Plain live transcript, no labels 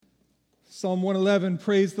Psalm 111,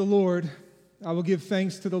 praise the Lord. I will give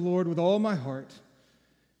thanks to the Lord with all my heart.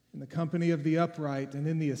 In the company of the upright and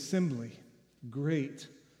in the assembly, great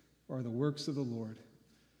are the works of the Lord.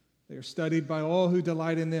 They are studied by all who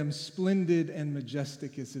delight in them. Splendid and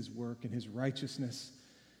majestic is his work, and his righteousness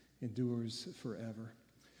endures forever.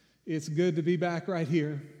 It's good to be back right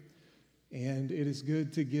here, and it is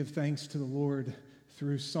good to give thanks to the Lord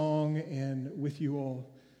through song and with you all.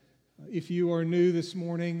 If you are new this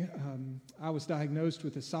morning, I was diagnosed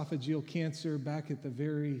with esophageal cancer back at the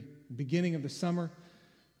very beginning of the summer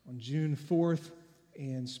on June 4th,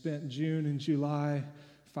 and spent June and July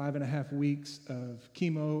 5.5 weeks of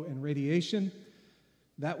chemo and radiation.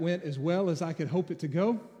 That went as well as I could hope it to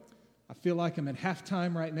go. I feel like I'm at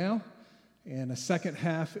halftime right now, and the second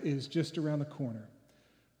half is just around the corner.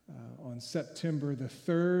 On September the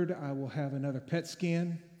 3rd, I will have another PET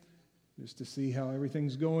scan just to see how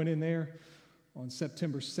everything's going in there. On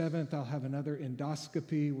September 7th, I'll have another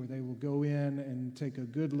endoscopy where they will go in and take a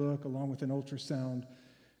good look along with an ultrasound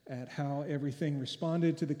at how everything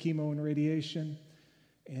responded to the chemo and radiation.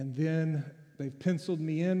 And then they've penciled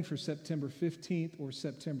me in for September 15th or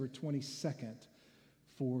September 22nd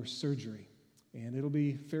for surgery. And it'll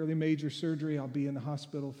be fairly major surgery. I'll be in the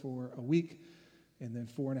hospital for a week and then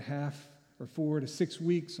 4 to 6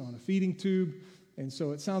 weeks on a feeding tube. And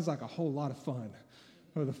so it sounds like a whole lot of fun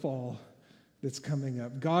for the fall that's coming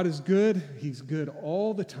up. God is good. He's good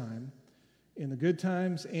all the time, in the good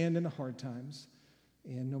times and in the hard times.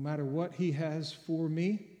 And no matter what he has for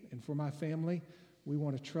me and for my family, we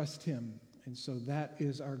want to trust him. And so that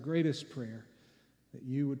is our greatest prayer, that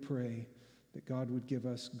you would pray that God would give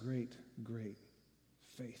us great, great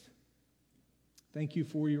faith. Thank you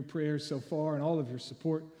for your prayers so far and all of your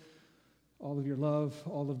support, all of your love,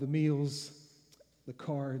 all of the meals, the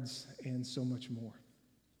cards, and so much more.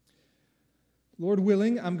 Lord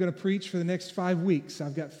willing, I'm going to preach for the next 5 weeks.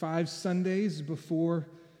 I've got 5 Sundays before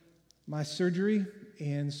my surgery.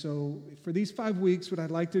 And so for these 5 weeks, what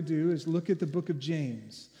I'd like to do is look at the book of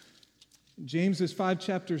James. James is 5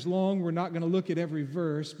 chapters long. We're not going to look at every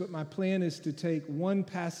verse, but my plan is to take one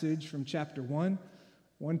passage from chapter 1,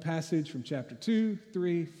 one passage from chapter 2,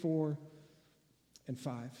 3, 4, and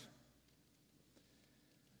 5.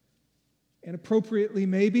 And appropriately,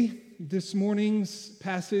 maybe, this morning's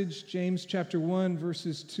passage, James chapter 1,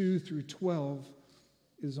 verses 2 through 12,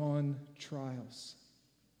 is on trials.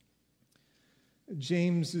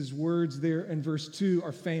 James's words there in verse 2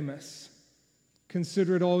 are famous.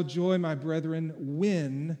 Consider it all joy, my brethren,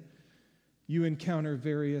 when you encounter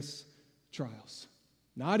various trials.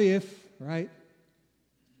 Not if, right?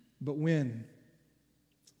 But when.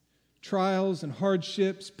 Trials and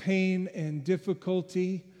hardships, pain and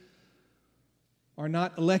difficulty are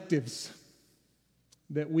not electives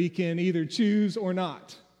that we can either choose or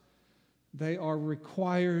not. They are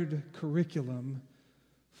required curriculum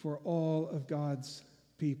for all of God's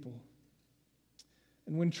people.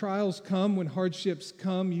 And when trials come, when hardships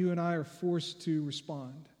come, you and I are forced to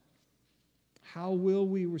respond. How will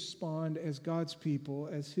we respond as God's people,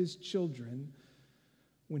 as his children,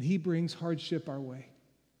 when he brings hardship our way?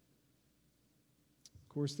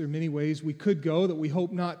 Of course, there are many ways we could go that we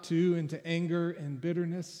hope not to, into anger and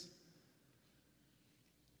bitterness,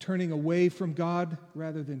 turning away from God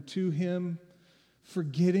rather than to him,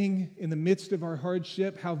 forgetting in the midst of our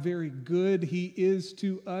hardship how very good he is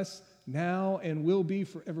to us now and will be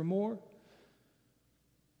forevermore.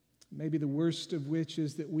 Maybe the worst of which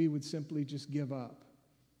is that we would simply just give up,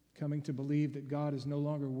 coming to believe that God is no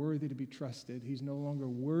longer worthy to be trusted. He's no longer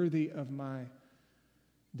worthy of my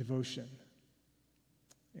devotion.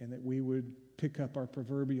 And that we would pick up our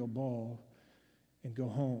proverbial ball and go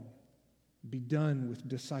home, be done with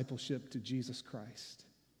discipleship to Jesus Christ.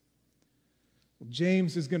 Well,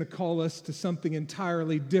 James is going to call us to something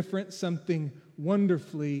entirely different, something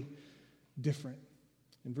wonderfully different.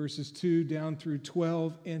 In verses 2 down through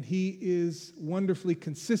 12, and he is wonderfully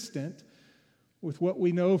consistent with what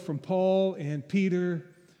we know from Paul and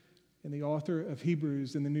Peter and the author of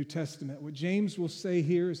Hebrews in the New Testament. What James will say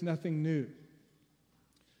here is nothing new.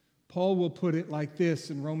 Paul will put it like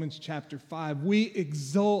this in Romans chapter 5. We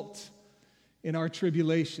exult in our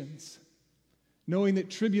tribulations, knowing that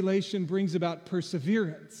tribulation brings about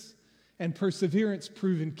perseverance, and perseverance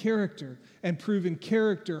proven character, and proven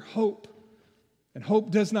character hope. And hope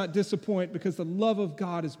does not disappoint because the love of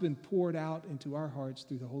God has been poured out into our hearts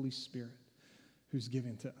through the Holy Spirit who's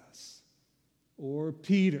given to us. Or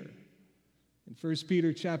Peter, in 1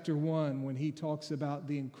 Peter chapter 1, when he talks about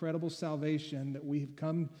the incredible salvation that we have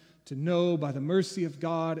come to know by the mercy of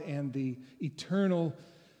God and the eternal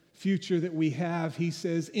future that we have, he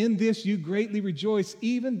says, in this you greatly rejoice,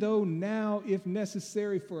 even though now, if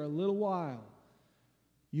necessary for a little while,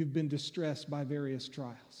 you've been distressed by various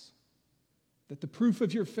trials. That the proof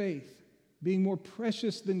of your faith, being more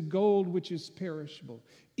precious than gold which is perishable,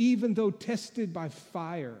 even though tested by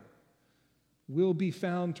fire, will be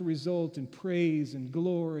found to result in praise and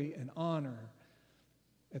glory and honor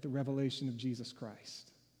at the revelation of Jesus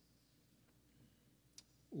Christ.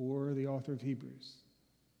 Or the author of Hebrews,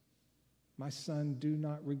 my son, do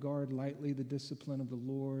not regard lightly the discipline of the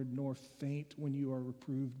Lord, nor faint when you are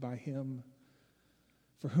reproved by him.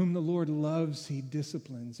 For whom the Lord loves, he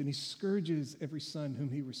disciplines, and he scourges every son whom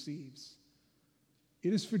he receives.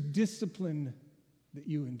 It is for discipline that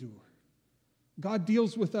you endure. God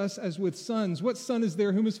deals with us as with sons. What son is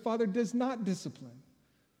there whom his father does not discipline?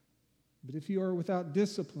 But if you are without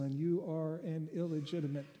discipline, you are an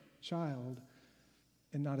illegitimate child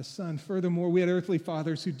and not a son. Furthermore, we had earthly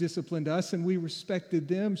fathers who disciplined us, and we respected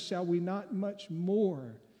them. Shall we not much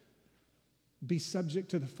more be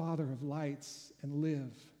subject to the Father of lights and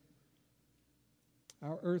live?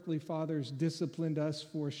 Our earthly fathers disciplined us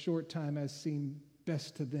for a short time as seemed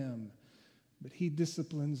best to them, but he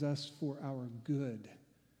disciplines us for our good,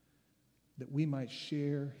 that we might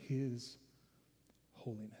share his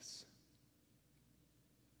holiness.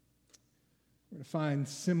 We're going to find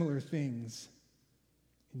similar things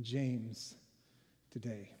in James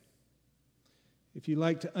today. If you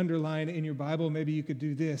like to underline in your Bible, maybe you could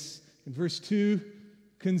do this. In verse 2,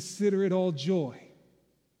 consider it all joy.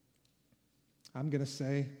 I'm going to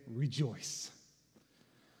say rejoice.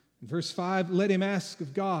 In verse 5, let him ask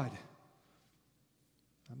of God.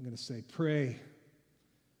 I'm going to say pray.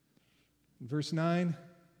 In verse 9,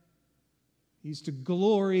 he's to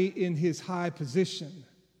glory in his high position.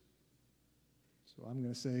 So I'm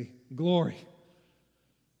going to say glory.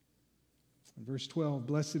 In verse 12,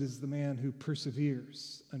 blessed is the man who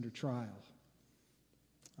perseveres under trial.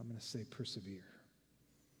 I'm going to say persevere.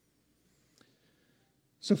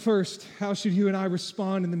 So first, how should you and I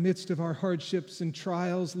respond in the midst of our hardships and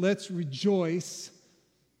trials? Let's rejoice.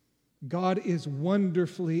 God is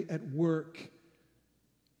wonderfully at work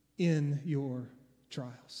in your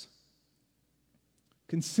trials.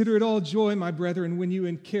 Consider it all joy, my brethren, when you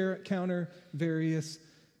encounter various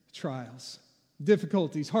trials,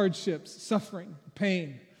 difficulties, hardships, suffering,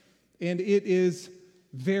 pain. And it is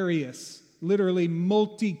various, literally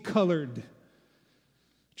multicolored.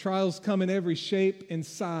 Trials come in every shape and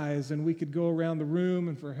size, and we could go around the room,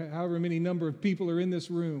 and for however many number of people are in this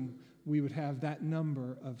room, we would have that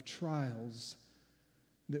number of trials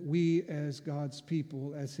that we as God's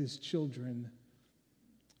people, as his children,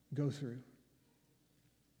 go through.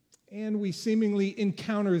 And we seemingly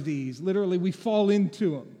encounter these. Literally, we fall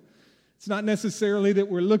into them. It's not necessarily that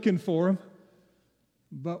we're looking for them,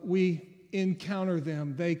 but we encounter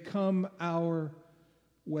them. They come our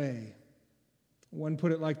way. One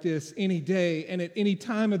put it like this: any day and at any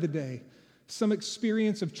time of the day, some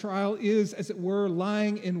experience of trial is, as it were,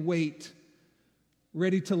 lying in wait,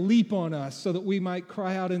 ready to leap on us so that we might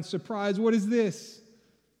cry out in surprise, "What is this?"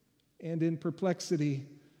 And in perplexity,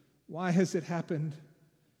 "Why has it happened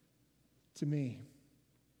to me?"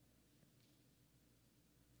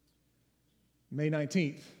 May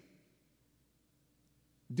 19th.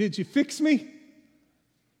 Did you fix me?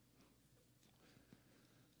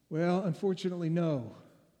 Well, unfortunately, no.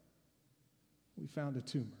 We found a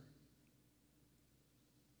tumor.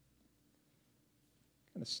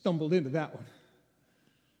 Kind of stumbled into that one.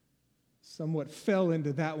 Somewhat fell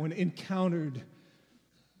into that one, encountered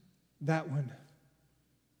that one.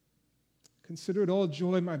 Consider it all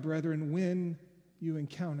joy, my brethren, when you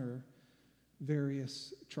encounter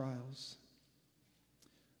various trials.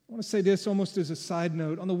 I want to say this almost as a side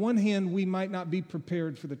note. On the one hand, we might not be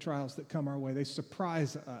prepared for the trials that come our way. They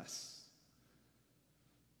surprise us.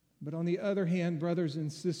 But on the other hand, brothers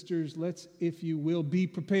and sisters, let's, if you will, be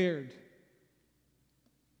prepared.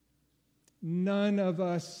 None of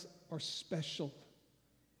us are special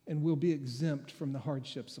and will be exempt from the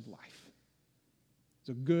hardships of life. It's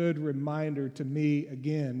a good reminder to me,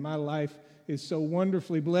 again, my life is so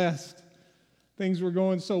wonderfully blessed. Things were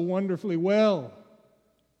going so wonderfully well.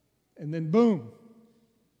 And then boom,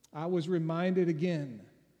 I was reminded again,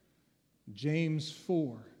 James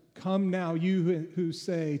 4, come now you who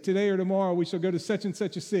say, today or tomorrow we shall go to such and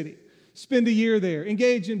such a city, spend a year there,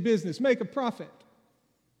 engage in business, make a profit.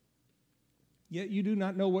 Yet you do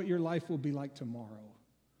not know what your life will be like tomorrow.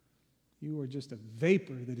 You are just a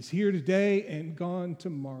vapor that is here today and gone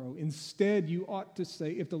tomorrow. Instead, you ought to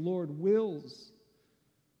say, if the Lord wills,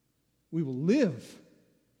 we will live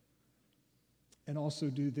and also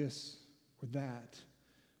do this or that.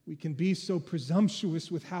 We can be so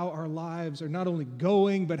presumptuous with how our lives are not only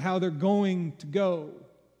going, but how they're going to go.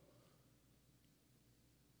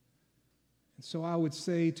 And so I would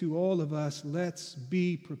say to all of us, let's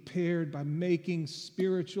be prepared by making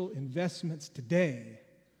spiritual investments today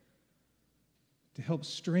to help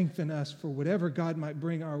strengthen us for whatever God might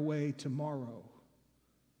bring our way tomorrow.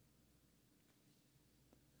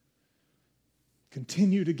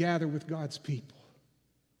 Continue to gather with God's people.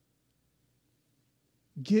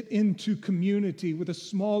 Get into community with a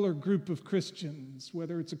smaller group of Christians,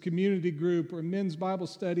 whether it's a community group or a men's Bible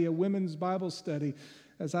study, a women's Bible study.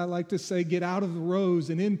 As I like to say, get out of the rows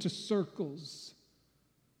and into circles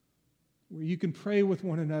where you can pray with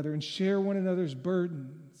one another and share one another's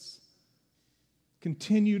burdens.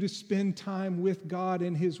 Continue to spend time with God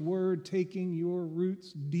and His Word, taking your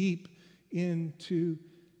roots deep into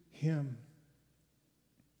Him.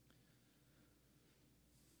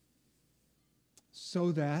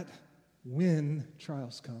 So that when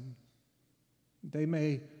trials come, they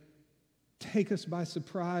may take us by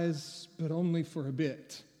surprise, but only for a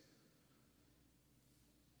bit.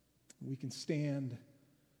 We can stand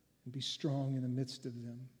and be strong in the midst of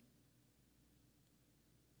them.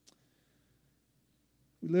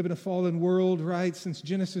 We live in a fallen world, right? Since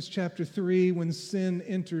Genesis chapter 3, when sin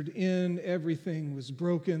entered in, everything was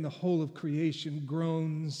broken. The whole of creation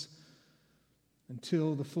groans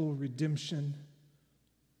until the full redemption.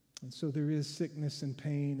 And so there is sickness and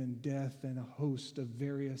pain and death and a host of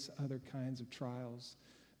various other kinds of trials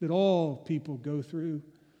that all people go through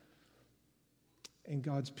and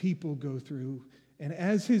God's people go through. And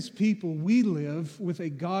as His people, we live with a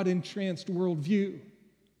God-entranced worldview.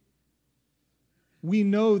 We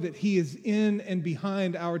know that He is in and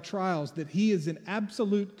behind our trials, that He is in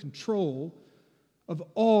absolute control of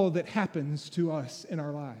all that happens to us in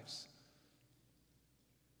our lives.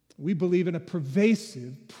 We believe in a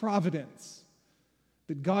pervasive providence,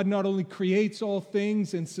 that God not only creates all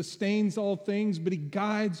things and sustains all things, but He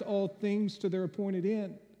guides all things to their appointed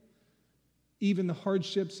end, even the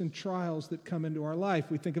hardships and trials that come into our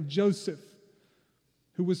life. We think of Joseph,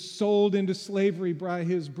 who was sold into slavery by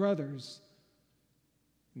his brothers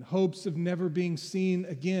in hopes of never being seen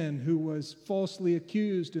again, who was falsely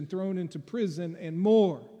accused and thrown into prison and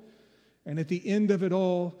more. And at the end of it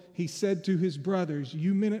all, he said to his brothers,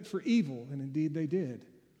 "You meant it for evil," and indeed they did,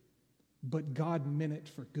 but God meant it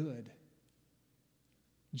for good.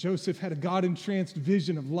 Joseph had a God-entranced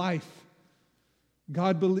vision of life.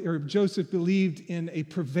 Joseph believed in a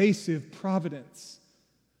pervasive providence,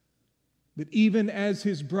 that even as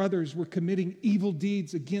his brothers were committing evil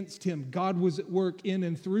deeds against him, God was at work in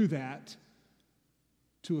and through that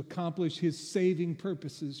to accomplish His saving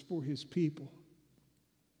purposes for His people.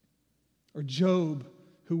 Or Job,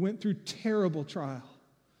 who went through terrible trial,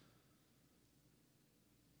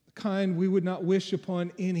 the kind we would not wish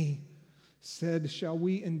upon any, said, "Shall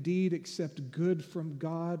we indeed accept good from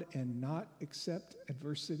God and not accept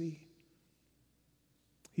adversity?"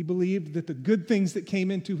 He believed that the good things that came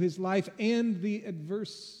into his life and the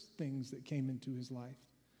adverse things that came into his life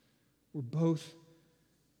were both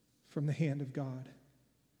from the hand of God.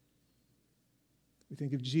 We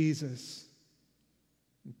think of Jesus.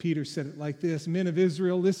 And Peter said it like this: "Men of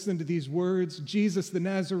Israel, listen to these words. Jesus the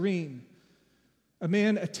Nazarene, a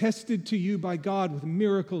man attested to you by God with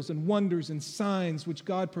miracles and wonders and signs which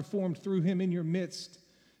God performed through him in your midst,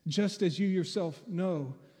 just as you yourself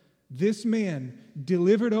know. This man,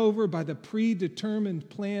 delivered over by the predetermined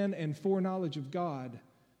plan and foreknowledge of God,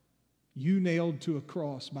 you nailed to a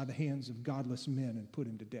cross by the hands of godless men and put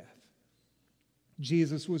him to death."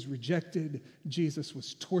 Jesus was rejected. Jesus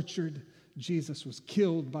was tortured. Jesus was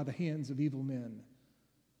killed by the hands of evil men.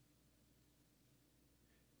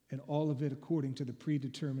 And all of it according to the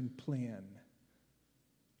predetermined plan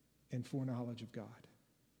and foreknowledge of God.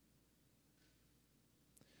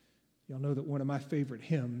 Y'all know that one of my favorite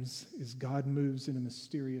hymns is "God Moves in a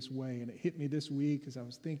Mysterious Way." And it hit me this week as I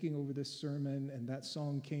was thinking over this sermon, and that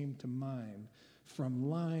song came to mind. From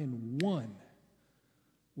line 1,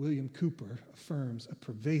 William Cooper affirms a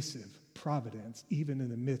pervasive providence even in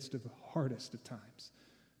the midst of the hardest of times.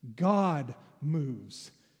 God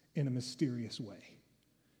moves in a mysterious way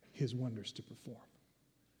His wonders to perform.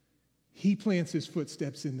 He plants His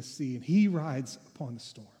footsteps in the sea and He rides upon the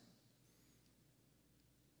storm.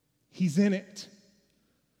 He's in it.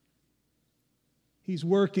 He's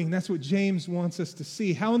working. That's what James wants us to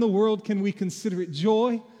see. How in the world can we consider it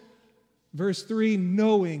joy? Verse 3,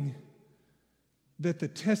 knowing that the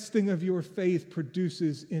testing of your faith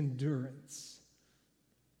produces endurance.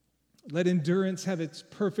 Let endurance have its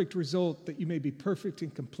perfect result, that you may be perfect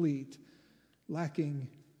and complete, lacking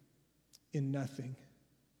in nothing.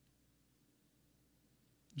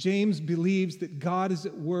 James believes that God is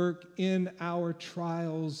at work in our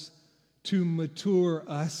trials to mature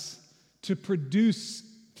us, to produce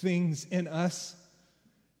things in us,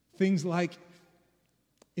 things like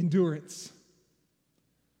endurance.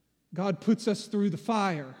 God puts us through the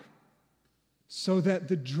fire so that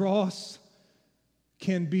the dross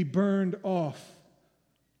can be burned off,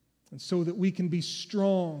 and so that we can be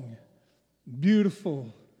strong,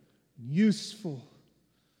 beautiful, useful.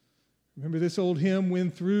 Remember this old hymn,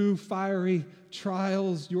 when through fiery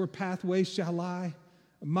trials your pathway shall lie,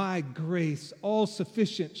 my grace all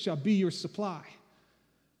sufficient shall be your supply.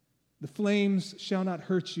 The flames shall not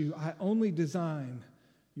hurt you, I only design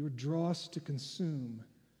your dross to consume,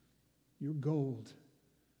 your gold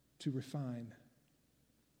to refine.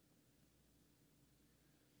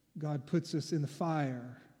 God puts us in the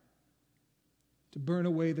fire to burn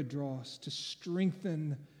away the dross, to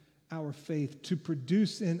strengthen our faith, to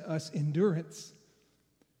produce in us endurance,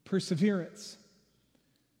 perseverance,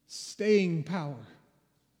 staying power,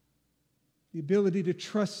 the ability to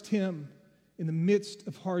trust Him in the midst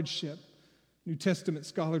of hardship. New Testament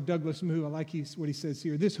scholar Douglas Moo, I like what he says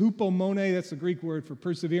here. This hupomone, that's the Greek word for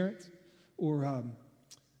perseverance or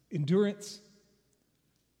endurance.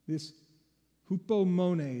 This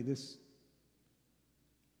hupomone, this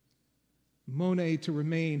mone to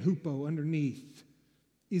remain, hupo, underneath,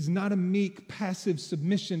 is not a meek, passive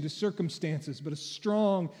submission to circumstances, but a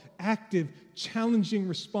strong, active, challenging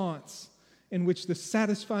response in which the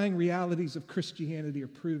satisfying realities of Christianity are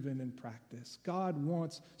proven in practice. God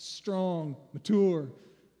wants strong, mature,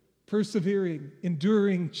 persevering,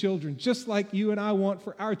 enduring children, just like you and I want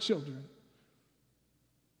for our children.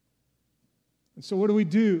 And so what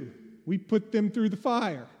do? We put them through the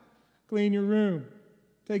fire, clean your room,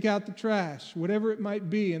 take out the trash, whatever it might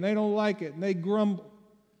be, and they don't like it, and they grumble.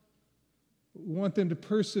 We want them to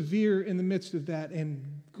persevere in the midst of that and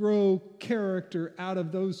grow character out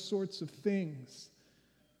of those sorts of things.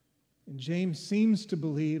 And James seems to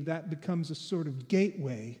believe that becomes a sort of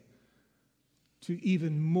gateway to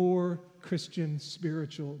even more Christian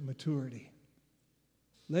spiritual maturity.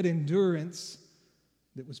 Let endurance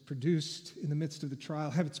that was produced in the midst of the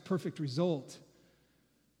trial have its perfect result,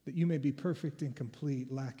 that you may be perfect and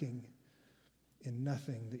complete, lacking in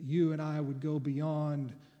nothing, that you and I would go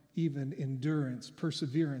beyond even endurance,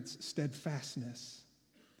 perseverance, steadfastness,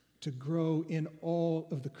 to grow in all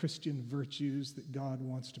of the Christian virtues that God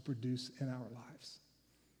wants to produce in our lives.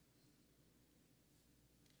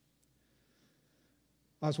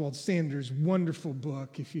 Oswald Sanders' wonderful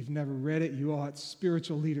book, if you've never read it, you ought,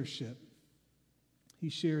 Spiritual Leadership. He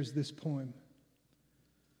shares this poem.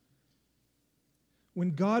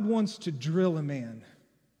 When God wants to drill a man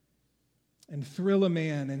and thrill a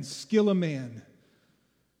man and skill a man,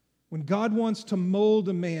 when God wants to mold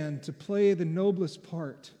a man to play the noblest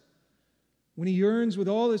part, when He yearns with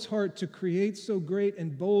all His heart to create so great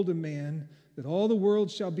and bold a man that all the world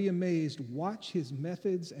shall be amazed, watch His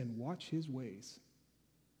methods and watch His ways.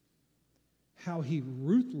 How He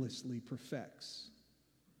ruthlessly perfects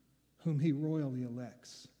whom He royally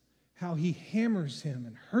elects. How He hammers him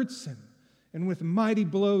and hurts him, and with mighty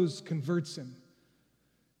blows converts him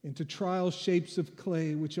into trial shapes of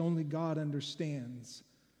clay which only God understands,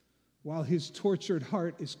 while his tortured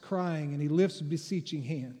heart is crying and he lifts beseeching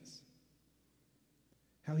hands.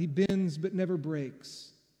 How He bends but never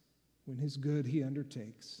breaks when His good He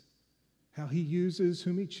undertakes. How He uses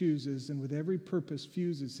whom He chooses, and with every purpose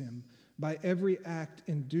fuses him, by every act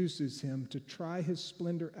induces him to try His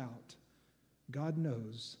splendor out. God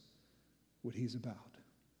knows what He's about.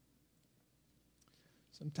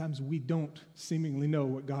 Sometimes we don't seemingly know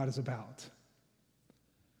what God is about.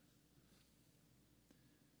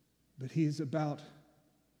 But He is about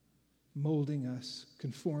molding us,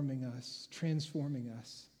 conforming us, transforming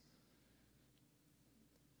us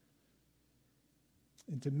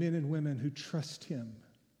into men and women who trust Him,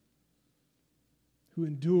 who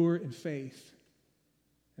endure in faith,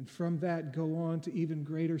 and from that go on to even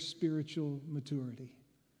greater spiritual maturity.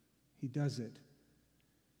 He does it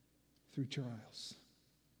through trials.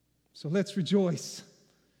 So let's rejoice.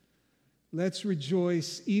 Let's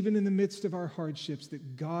rejoice even in the midst of our hardships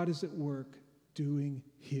that God is at work doing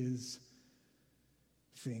His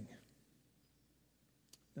thing.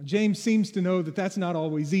 Now, James seems to know that that's not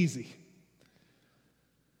always easy.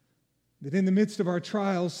 That in the midst of our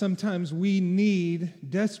trials, sometimes we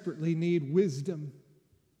desperately need wisdom.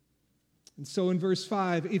 And so in verse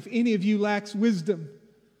 5, if any of you lacks wisdom,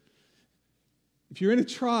 if you're in a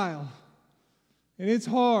trial, and it's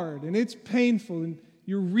hard, and it's painful, and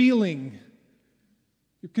you're reeling,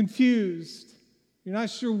 you're confused, you're not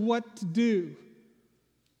sure what to do,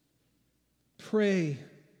 pray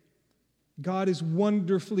God is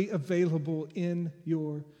wonderfully available in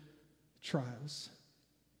your trials.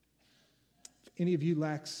 If any of you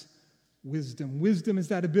lacks wisdom, wisdom is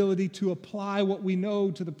that ability to apply what we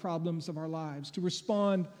know to the problems of our lives, to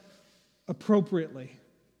respond appropriately.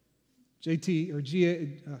 J.A.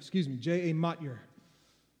 Motyer,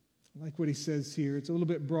 I like what he says here. It's a little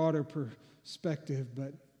bit broader perspective,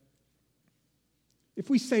 but if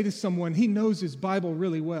we say to someone, he knows his Bible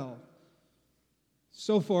really well,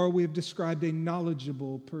 so far we have described a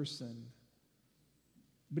knowledgeable person.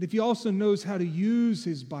 But if he also knows how to use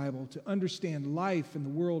his Bible to understand life and the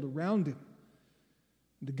world around him,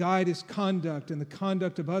 and to guide his conduct and the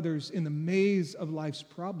conduct of others in the maze of life's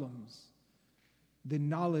problems, then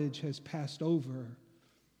knowledge has passed over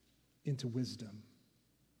into wisdom.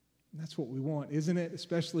 And that's what we want, isn't it?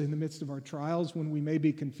 Especially in the midst of our trials, when we may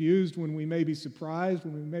be confused, when we may be surprised,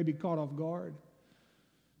 when we may be caught off guard.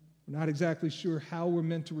 We're not exactly sure how we're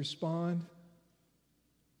meant to respond.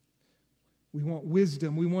 We want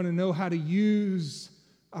wisdom. We want to know how to use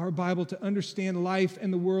our Bible to understand life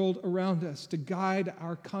and the world around us, to guide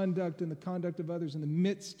our conduct and the conduct of others in the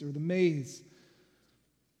midst or the maze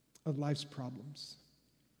of life's problems.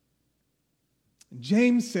 And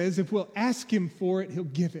James says if we'll ask him for it, he'll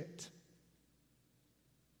give it.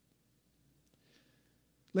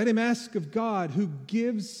 Let him ask of God, who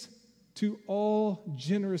gives to all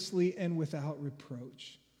generously and without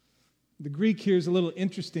reproach. The Greek here is a little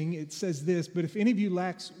interesting. It says this, but if any of you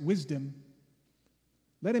lacks wisdom,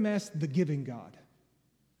 let him ask the giving God.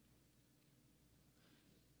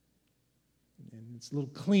 And it's a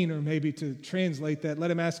little cleaner maybe to translate that.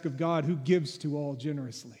 Let him ask of God who gives to all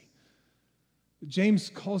generously. But James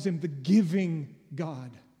calls him the giving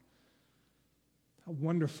God. How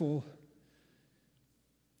wonderful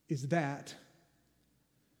is that?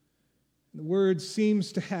 The word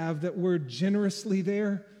seems to have that word generously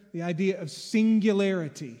there, the idea of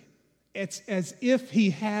singularity. It's as if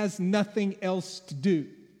he has nothing else to do.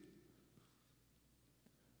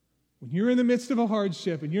 When you're in the midst of a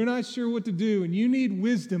hardship and you're not sure what to do and you need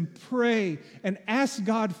wisdom, pray and ask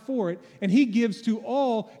God for it, and he gives to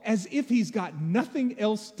all as if he's got nothing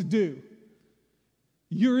else to do.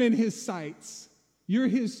 You're in his sights. You're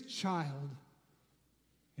his child.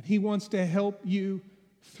 And he wants to help you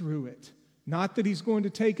through it. Not that he's going to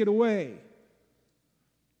take it away,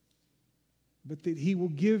 but that he will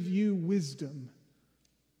give you wisdom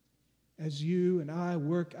as you and I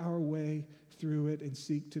work our way through it and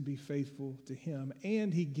seek to be faithful to him.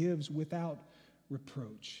 And he gives without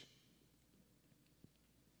reproach.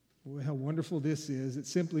 Boy, how wonderful this is. It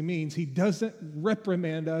simply means he doesn't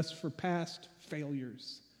reprimand us for past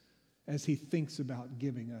failures as he thinks about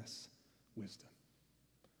giving us wisdom.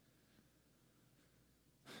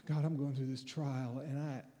 God, I'm going through this trial,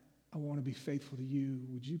 and I want to be faithful to you.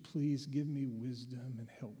 Would you please give me wisdom and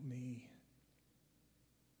help me?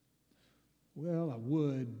 Well, I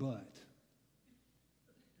would, but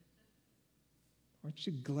aren't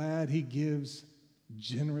you glad he gives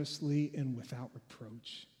generously and without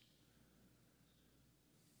reproach?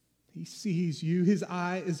 He sees you. His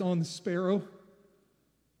eye is on the sparrow.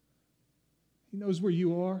 He knows where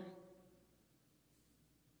you are.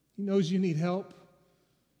 He knows you need help.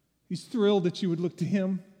 He's thrilled that you would look to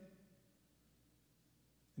him.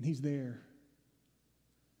 And he's there.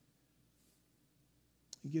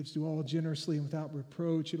 He gives to all generously and without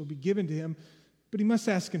reproach. It'll be given to him, but he must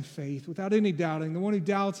ask in faith, without any doubting. The one who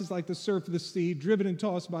doubts is like the surf of the sea, driven and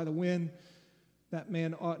tossed by the wind. That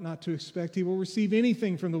man ought not to expect he will receive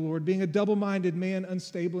anything from the Lord, being a double-minded man,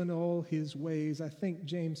 unstable in all his ways. I think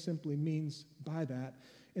James simply means by that,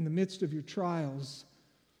 in the midst of your trials,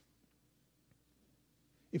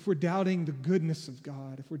 if we're doubting the goodness of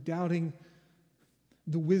God, if we're doubting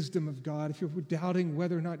the wisdom of God, if we're doubting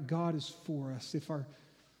whether or not God is for us, if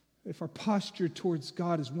our posture towards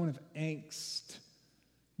God is one of angst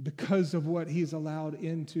because of what he's allowed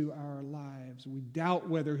into our lives, we doubt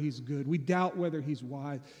whether he's good, we doubt whether he's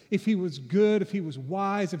wise. If he was good, if he was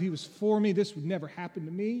wise, if he was for me, this would never happen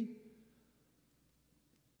to me.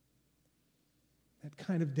 That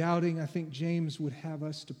kind of doubting, I think James would have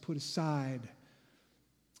us to put aside.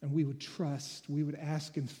 And we would trust, we would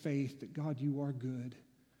ask in faith that, God, you are good.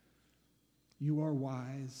 You are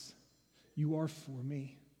wise. You are for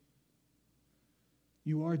me.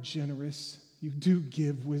 You are generous. You do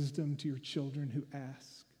give wisdom to your children who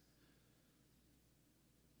ask.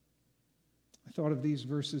 I thought of these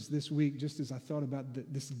verses this week just as I thought about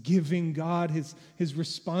this giving God, his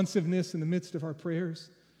responsiveness in the midst of our prayers.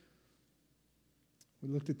 We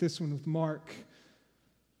looked at this one with Mark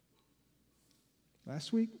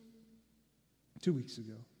last week, 2 weeks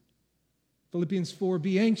ago. Philippians 4,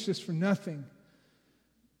 be anxious for nothing,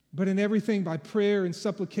 but in everything by prayer and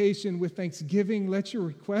supplication with thanksgiving, let your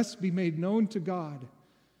requests be made known to God.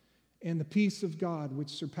 And the peace of God, which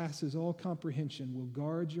surpasses all comprehension, will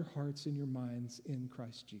guard your hearts and your minds in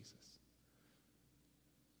Christ Jesus.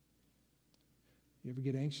 You ever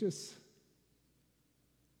get anxious?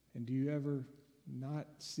 And do you ever not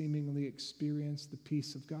seemingly experience the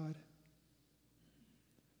peace of God?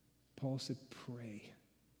 Paul said, pray.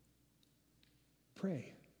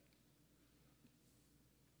 Pray.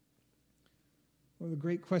 One of the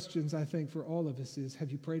great questions, I think, for all of us is,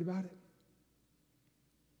 have you prayed about it?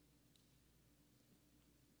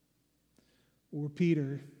 Or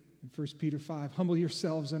Peter, in 1 Peter 5, humble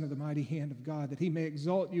yourselves under the mighty hand of God, that he may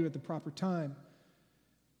exalt you at the proper time,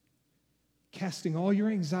 casting all your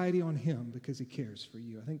anxiety on him because he cares for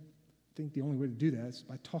you. I think the only way to do that is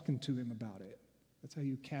by talking to him about it. That's how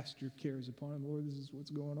you cast your cares upon him. Lord, this is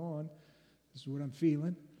what's going on. This is what I'm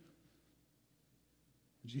feeling.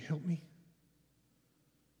 Would you help me?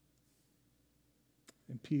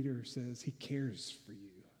 And Peter says he cares for you.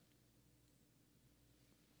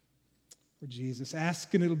 Or Jesus,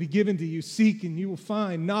 ask and it'll be given to you. Seek and you will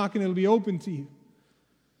find. Knock and it'll be open to you.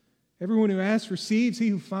 Everyone who asks receives. He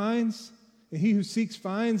who finds, and he who seeks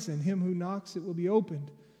finds, and him who knocks it will be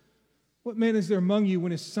opened. What man is there among you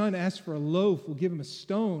when his son asks for a loaf, will give him a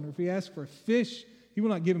stone? Or if he asks for a fish, he will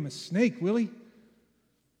not give him a snake, will he?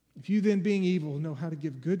 If you then, being evil, know how to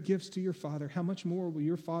give good gifts to your Father, how much more will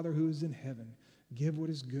your Father who is in heaven give what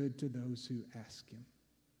is good to those who ask him?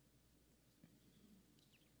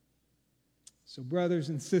 So, brothers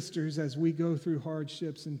and sisters, as we go through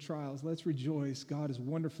hardships and trials, let's rejoice. God is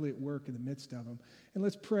wonderfully at work in the midst of them. And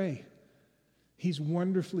let's pray. He's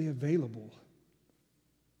wonderfully available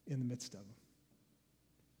in the midst of them.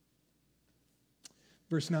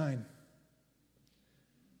 Verse 9.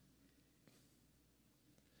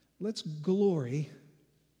 Let's glory,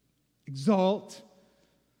 exalt,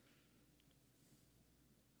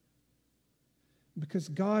 because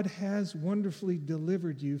God has wonderfully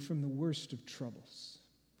delivered you from the worst of troubles.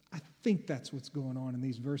 I think that's what's going on in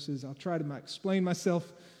these verses. I'll try to explain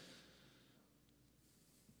myself.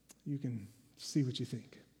 You can see what you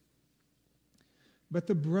think. But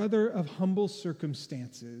the brother of humble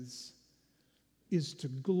circumstances is to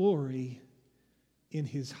glory in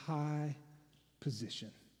his high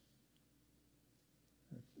position.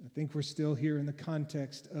 I think we're still here in the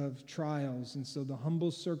context of trials, and so the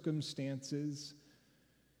humble circumstances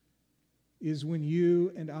is when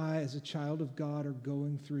you and I, as a child of God, are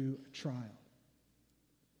going through a trial.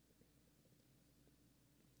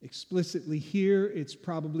 Explicitly here, it's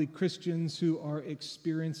probably Christians who are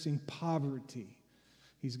experiencing poverty.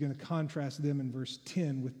 He's going to contrast them in verse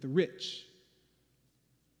 10 with the rich.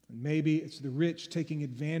 And maybe it's the rich taking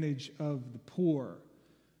advantage of the poor.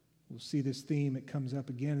 We'll see this theme. It comes up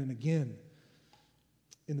again and again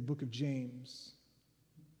in the book of James.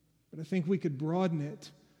 But I think we could broaden it,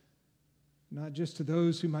 not just to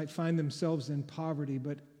those who might find themselves in poverty,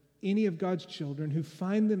 but any of God's children who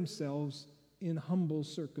find themselves in humble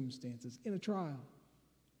circumstances, in a trial,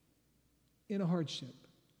 in a hardship,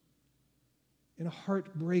 in a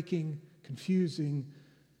heartbreaking, confusing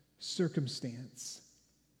circumstance.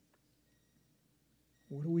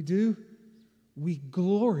 What do? We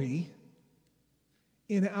glory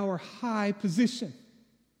in our high position.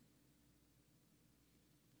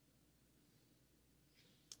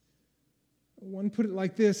 One put it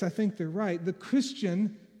like this, I think they're right. The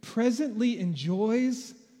Christian presently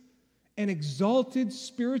enjoys an exalted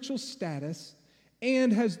spiritual status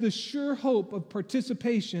and has the sure hope of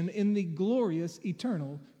participation in the glorious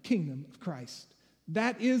eternal kingdom of Christ.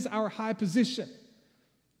 That is our high position.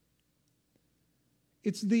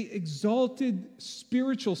 It's the exalted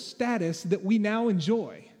spiritual status that we now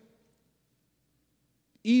enjoy,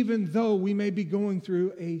 even though we may be going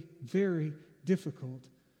through a very difficult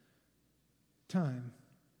time.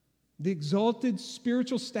 The exalted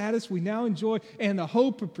spiritual status we now enjoy and the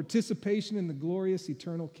hope of participation in the glorious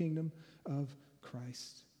eternal kingdom of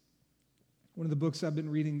Christ. One of the books I've been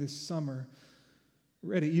reading this summer, I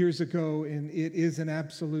read it years ago, and it is an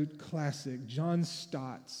absolute classic. John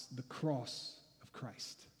Stott's The Cross of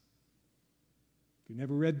Christ. If you've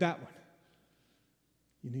never read that one,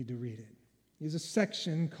 you need to read it. There's a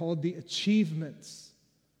section called The Achievements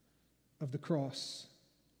of the Cross.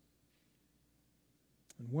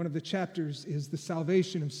 And one of the chapters is the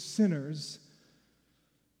salvation of sinners.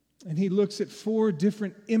 And he looks at 4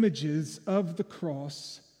 different images of the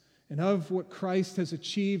cross and of what Christ has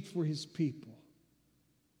achieved for his people.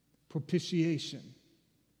 Propitiation,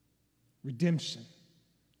 redemption,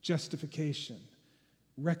 justification,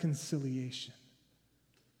 reconciliation.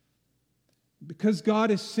 Because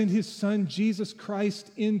God has sent his Son, Jesus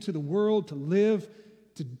Christ, into the world to live,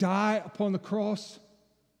 to die upon the cross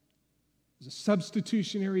as a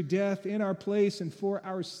substitutionary death in our place and for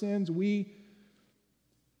our sins,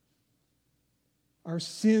 our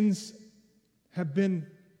sins have been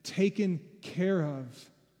taken care of.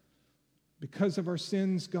 Because of our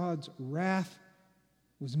sins, God's wrath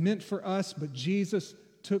was meant for us, but Jesus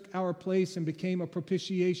took our place and became a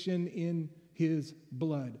propitiation in his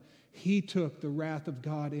blood. He took the wrath of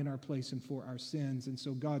God in our place and for our sins, and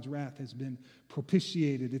so God's wrath has been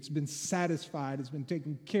propitiated. It's been satisfied. It's been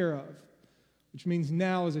taken care of, which means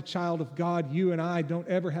now as a child of God, you and I don't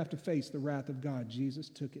ever have to face the wrath of God. Jesus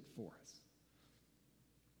took it for us.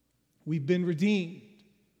 We've been redeemed.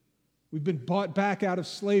 We've been bought back out of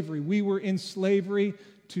slavery. We were in slavery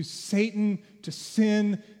to Satan, to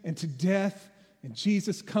sin, and to death. And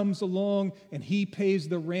Jesus comes along and he pays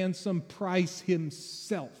the ransom price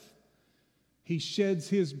himself. He sheds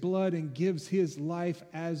his blood and gives his life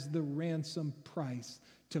as the ransom price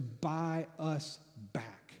to buy us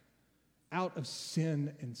back out of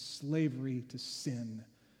sin and slavery to sin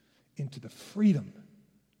into the freedom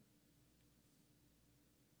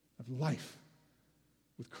of life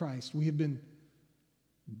with Christ. We have been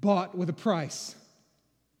bought with a price,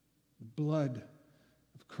 the blood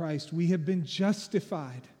of Christ. We have been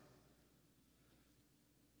justified.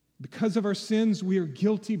 Because of our sins, we are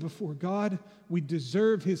guilty before God. We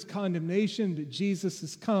deserve his condemnation, but Jesus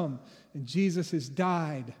has come and Jesus has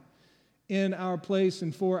died in our place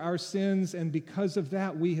and for our sins, and because of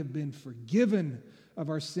that, we have been forgiven of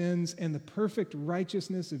our sins, and the perfect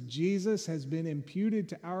righteousness of Jesus has been imputed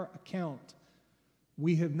to our account.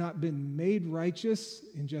 We have not been made righteous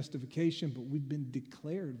in justification, but we've been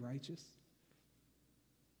declared righteous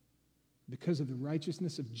because of the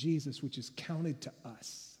righteousness of Jesus, which is counted to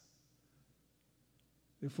us.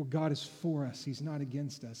 Therefore, God is for us. He's not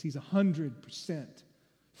against us. He's 100%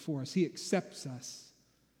 for us. He accepts us.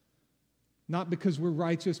 Not because we're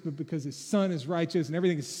righteous, but because his Son is righteous, and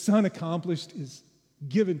everything his Son accomplished is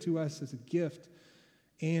given to us as a gift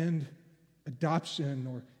and adoption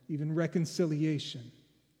or even reconciliation.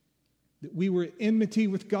 That we were at enmity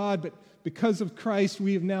with God, but because of Christ,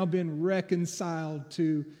 we have now been reconciled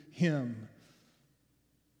to him.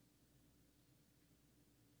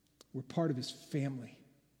 We're part of his family,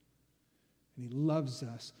 and he loves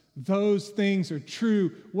us. Those things are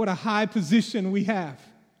true. What a high position we have.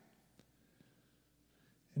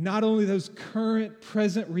 And not only those current,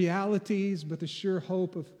 present realities, but the sure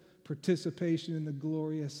hope of participation in the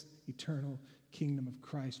glorious, eternal kingdom of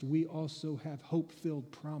Christ. We also have hope-filled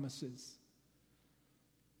promises.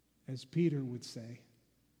 As Peter would say,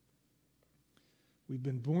 we've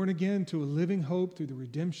been born again to a living hope through the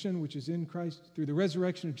redemption which is in Christ, through the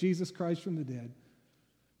resurrection of Jesus Christ from the dead,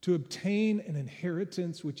 to obtain an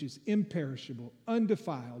inheritance which is imperishable,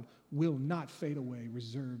 undefiled, will not fade away,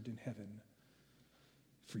 reserved in heaven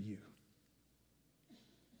for you.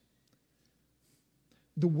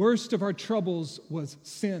 The worst of our troubles was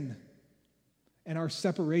sin and our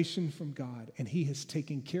separation from God, and he has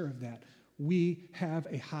taken care of that. We have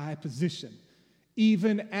a high position,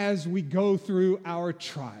 even as we go through our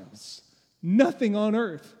trials. Nothing on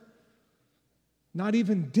earth, not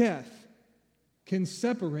even death, can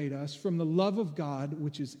separate us from the love of God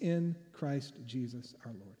which is in Christ Jesus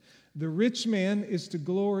our Lord. The rich man is to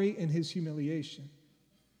glory in his humiliation.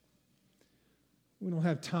 We don't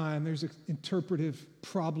have time. There's an interpretive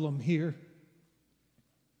problem here.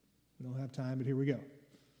 We don't have time, but here we go.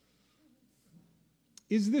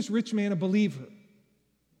 Is this rich man a believer?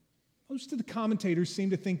 Most of the commentators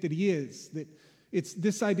seem to think that he is, that it's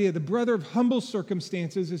this idea, the brother of humble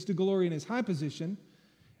circumstances is to glory in his high position,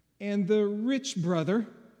 and the rich brother,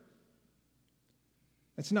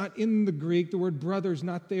 that's not in the Greek, the word brother is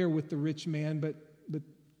not there with the rich man, but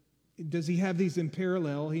does he have these in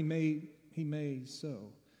parallel? He may so.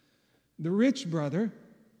 The rich brother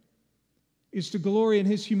is to glory in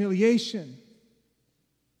his humiliation.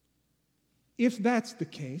 If that's the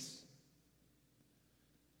case,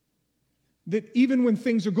 that even when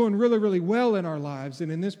things are going really, really well in our lives,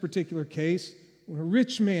 and in this particular case, when a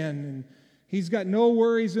rich man, and he's got no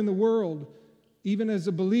worries in the world, even as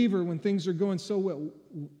a believer, when things are going so well,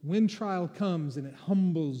 when trial comes and it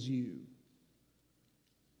humbles you,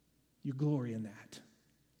 you glory in that.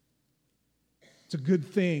 It's a good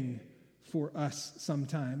thing for us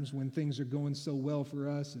sometimes when things are going so well for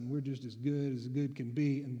us and we're just as good can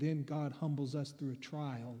be, and then God humbles us through a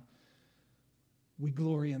trial. We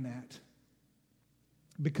glory in that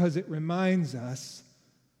because it reminds us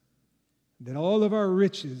that all of our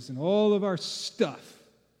riches and all of our stuff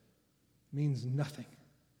means nothing.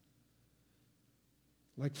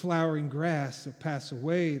 Like flowering grass will pass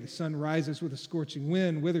away, the sun rises with a scorching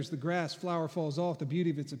wind, withers the grass, flower falls off, the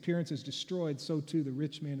beauty of its appearance is destroyed, so too the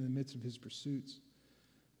rich man in the midst of his pursuits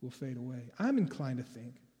will fade away. I'm inclined to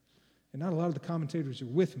think, and not a lot of the commentators are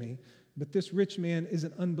with me, but this rich man is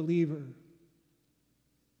an unbeliever.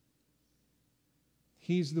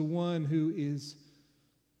 He's the one who is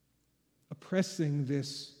oppressing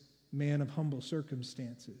this man of humble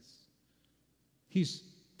circumstances. He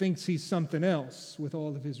thinks he's something else with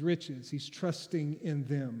all of his riches. He's trusting in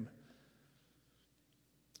them.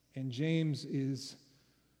 And James is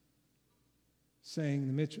saying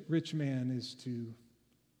the rich man is to,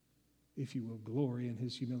 if you will, glory in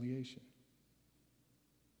his humiliation.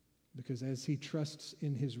 Because as he trusts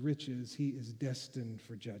in his riches, he is destined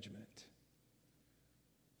for judgment.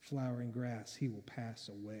 Flowering grass, he will pass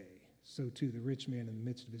away. So too the rich man in the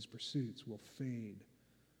midst of his pursuits will fade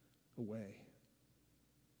away.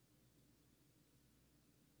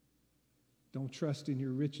 Don't trust in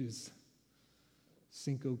your riches,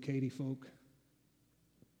 Cinco Katie folk.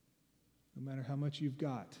 No matter how much you've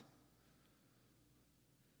got,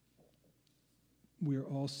 we are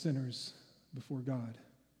all sinners before God.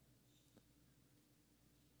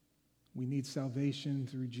 We need salvation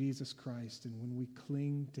through Jesus Christ, and when we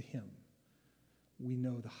cling to him, we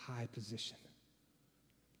know the high position,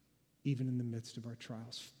 even in the midst of our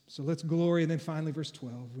trials. So let's glory, and then finally, verse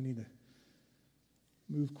 12, we need to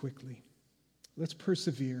move quickly. Let's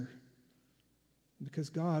persevere, because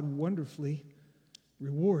God wonderfully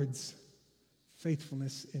rewards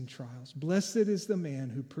faithfulness in trials. Blessed is the man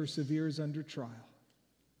who perseveres under trial.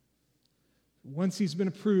 Once he's been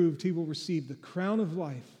approved, he will receive the crown of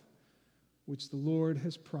life, which the Lord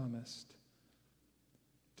has promised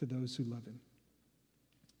to those who love him.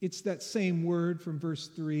 It's that same word from verse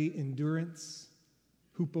 3, endurance,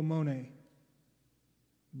 hupomone.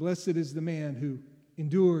 Blessed is the man who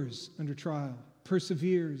endures under trial,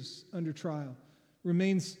 perseveres under trial,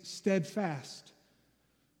 remains steadfast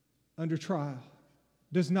under trial,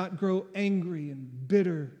 does not grow angry and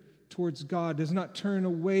bitter towards God, does not turn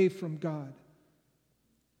away from God,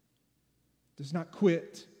 does not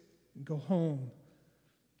quit and go home,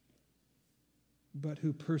 but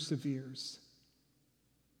who perseveres.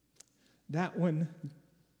 That one,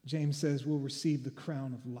 James says, will receive the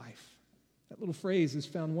crown of life. That little phrase is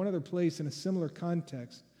found one other place in a similar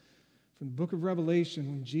context from the book of Revelation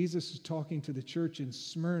when Jesus is talking to the church in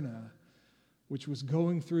Smyrna, which was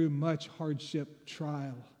going through much hardship,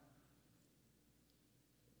 trial.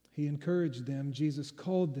 He encouraged them, Jesus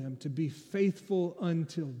called them to be faithful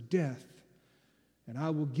until death, and I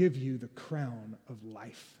will give you the crown of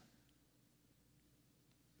life.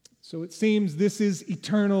 So it seems this is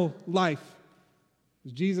eternal life.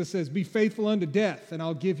 Jesus says, be faithful unto death, and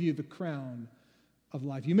I'll give you the crown of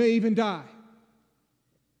life. You may even die.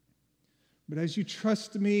 But as you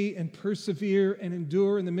trust me and persevere and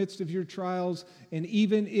endure in the midst of your trials, and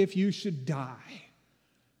even if you should die,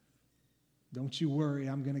 don't you worry,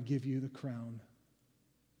 I'm going to give you the crown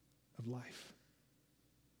of life.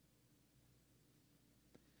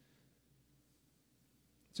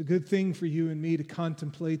 It's a good thing for you and me to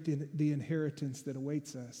contemplate the inheritance that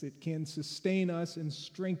awaits us. It can sustain us and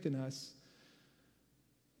strengthen us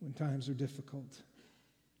when times are difficult.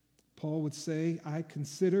 Paul would say, I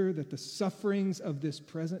consider that the sufferings of this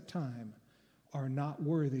present time are not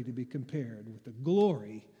worthy to be compared with the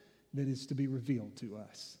glory that is to be revealed to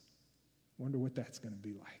us. Wonder what that's going to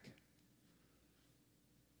be like.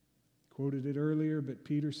 Quoted it earlier, but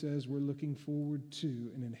Peter says we're looking forward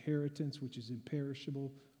to an inheritance which is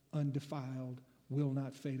imperishable, undefiled, will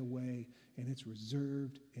not fade away, and it's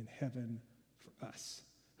reserved in heaven for us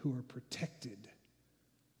who are protected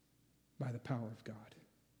by the power of God.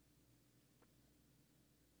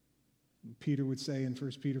 And Peter would say in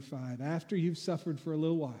 1 Peter 5, after you've suffered for a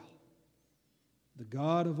little while, the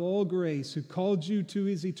God of all grace who called you to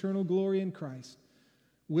his eternal glory in Christ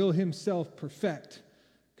will himself perfect,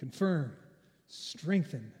 confirm,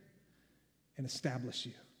 strengthen, and establish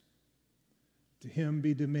you. To him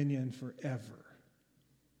be dominion forever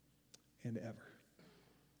and ever.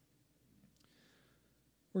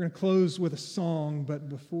 We're going to close with a song, but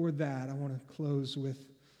before that, I want to close with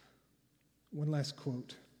one last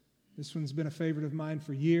quote. This one's been a favorite of mine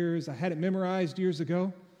for years. I had it memorized years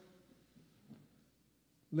ago.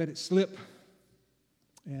 Let it slip.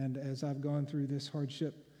 And as I've gone through this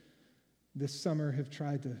hardship this summer, have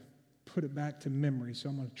tried to put it back to memory, so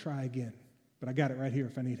I'm going to try again. But I got it right here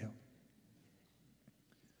if I need help.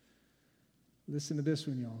 Listen to this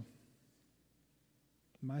one, y'all.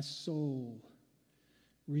 My soul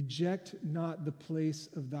Reject not the place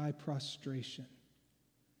of thy prostration.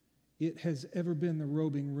 It has ever been the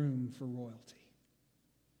robing room for royalty.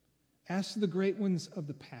 Ask the great ones of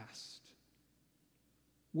the past,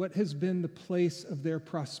 what has been the place of their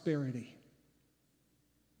prosperity?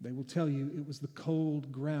 They will tell you it was the cold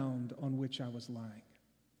ground on which I was lying.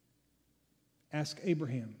 Ask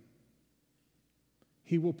Abraham.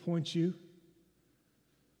 He will point you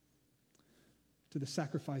to the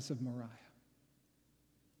sacrifice of Moriah.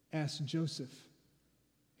 Ask Joseph.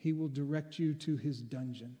 He will direct you to his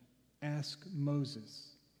dungeon. Ask Moses.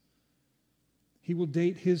 He will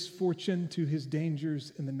date his fortune to his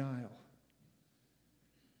dangers in the Nile.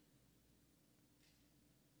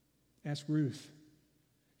 Ask Ruth.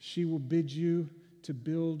 She will bid you to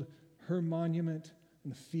build her monument in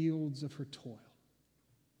the fields of her toil.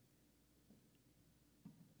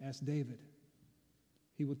 Ask David.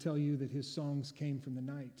 He will tell you that his songs came from the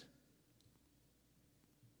night.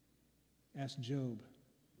 Ask Job.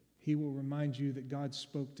 He will remind you that God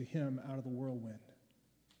spoke to him out of the whirlwind.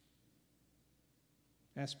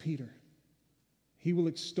 Ask Peter. He will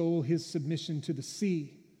extol his submission to the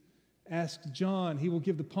sea. Ask John. He will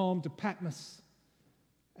give the palm to Patmos.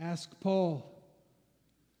 Ask Paul.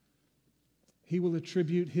 He will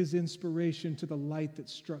attribute his inspiration to the light that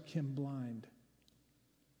struck him blind.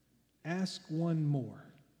 Ask one more,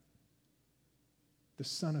 the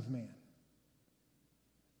Son of Man.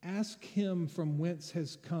 Ask him from whence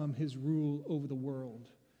has come his rule over the world.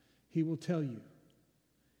 He will tell you,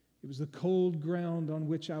 it was the cold ground on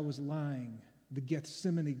which I was lying, the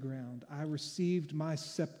Gethsemane ground. I received my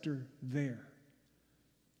scepter there.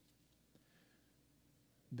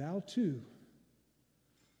 Thou too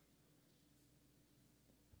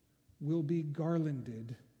will be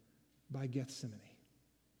garlanded by Gethsemane.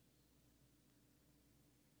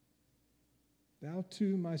 Thou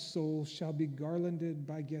too, my soul, shall be garlanded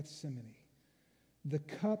by Gethsemane. The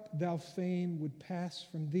cup thou fain would pass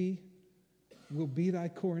from thee will be thy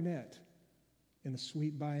coronet in the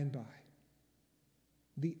sweet by and by.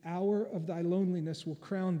 The hour of thy loneliness will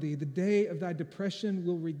crown thee. The day of thy depression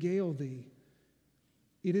will regale thee.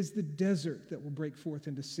 It is the desert that will break forth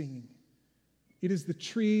into singing. It is the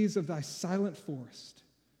trees of thy silent forest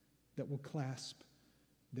that will clasp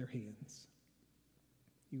their hands.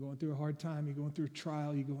 You're going through a hard time, you're going through a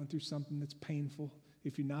trial, you're going through something that's painful.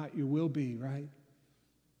 If you're not, you will be, right?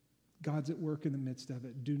 God's at work in the midst of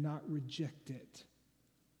it. Do not reject it.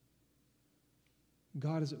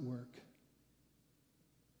 God is at work,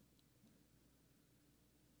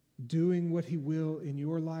 doing what he will in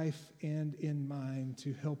your life and in mine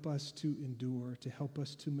to help us to endure, to help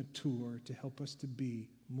us to mature, to help us to be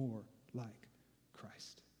more like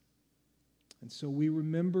Christ. And so we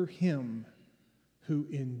remember him who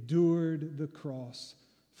endured the cross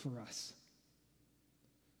for us,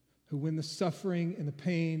 who when the suffering and the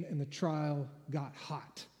pain and the trial got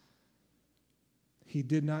hot, he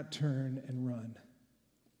did not turn and run,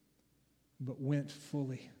 but went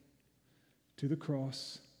fully to the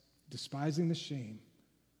cross, despising the shame,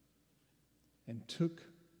 and took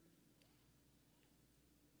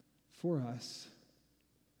for us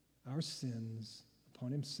our sins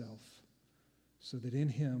upon himself, so that in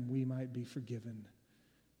him we might be forgiven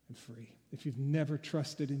and free. If you've never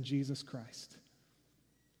trusted in Jesus Christ,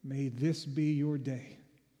 may this be your day.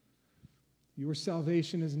 Your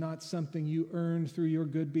salvation is not something you earned through your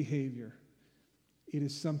good behavior. It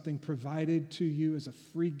is something provided to you as a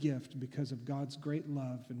free gift because of God's great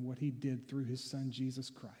love and what he did through his Son, Jesus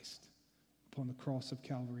Christ, upon the cross of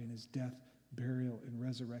Calvary in his death, burial, and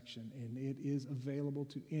resurrection. And it is available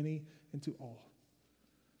to any and to all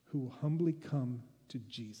who will humbly come to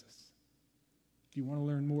Jesus. If you want to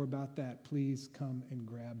learn more about that, please come and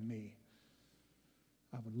grab me.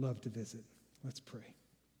 I would love to visit. Let's pray.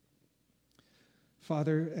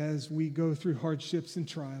 Father, as we go through hardships and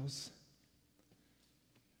trials,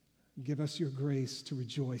 give us your grace to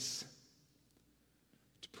rejoice,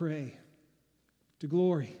 to pray, to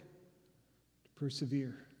glory, to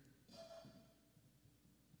persevere,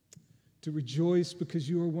 to rejoice because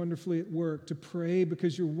you are wonderfully at work, to pray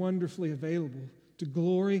because you're wonderfully available, to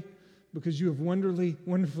glory because you have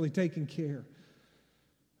wonderfully taken care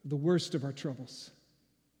of the worst of our troubles,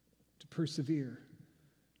 to persevere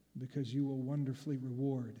because you will wonderfully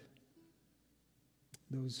reward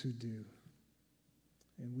those who do.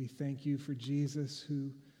 And we thank you for Jesus,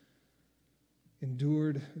 who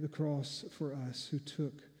endured the cross for us, who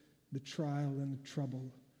took the trial and the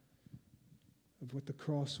trouble of what the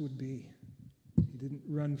cross would be. He didn't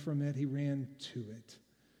run from it, he ran to it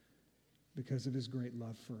because of his great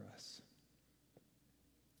love for us.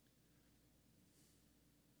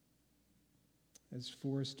 as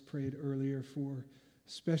Forrest prayed earlier,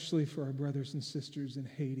 especially for our brothers and sisters in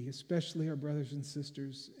Haiti, especially our brothers and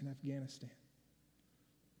sisters in Afghanistan.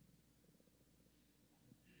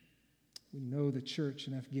 We know the church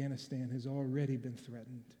in Afghanistan has already been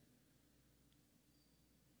threatened.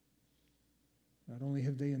 Not only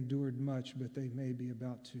have they endured much, but they may be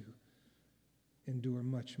about to endure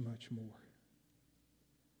much, much more.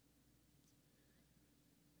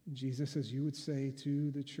 Jesus, as you would say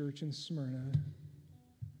to the church in Smyrna,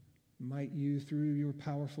 might you, through your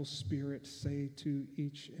powerful Spirit, say to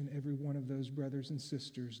each and every one of those brothers and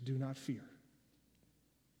sisters, do not fear.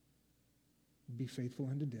 Be faithful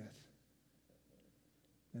unto death,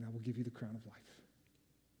 and I will give you the crown of life.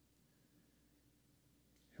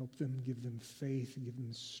 Help them, give them faith, give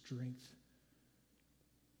them strength.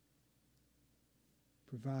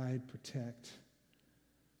 Provide, protect.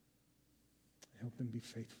 Help them be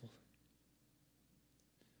faithful.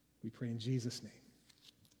 We pray in Jesus' name.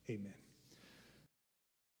 Amen.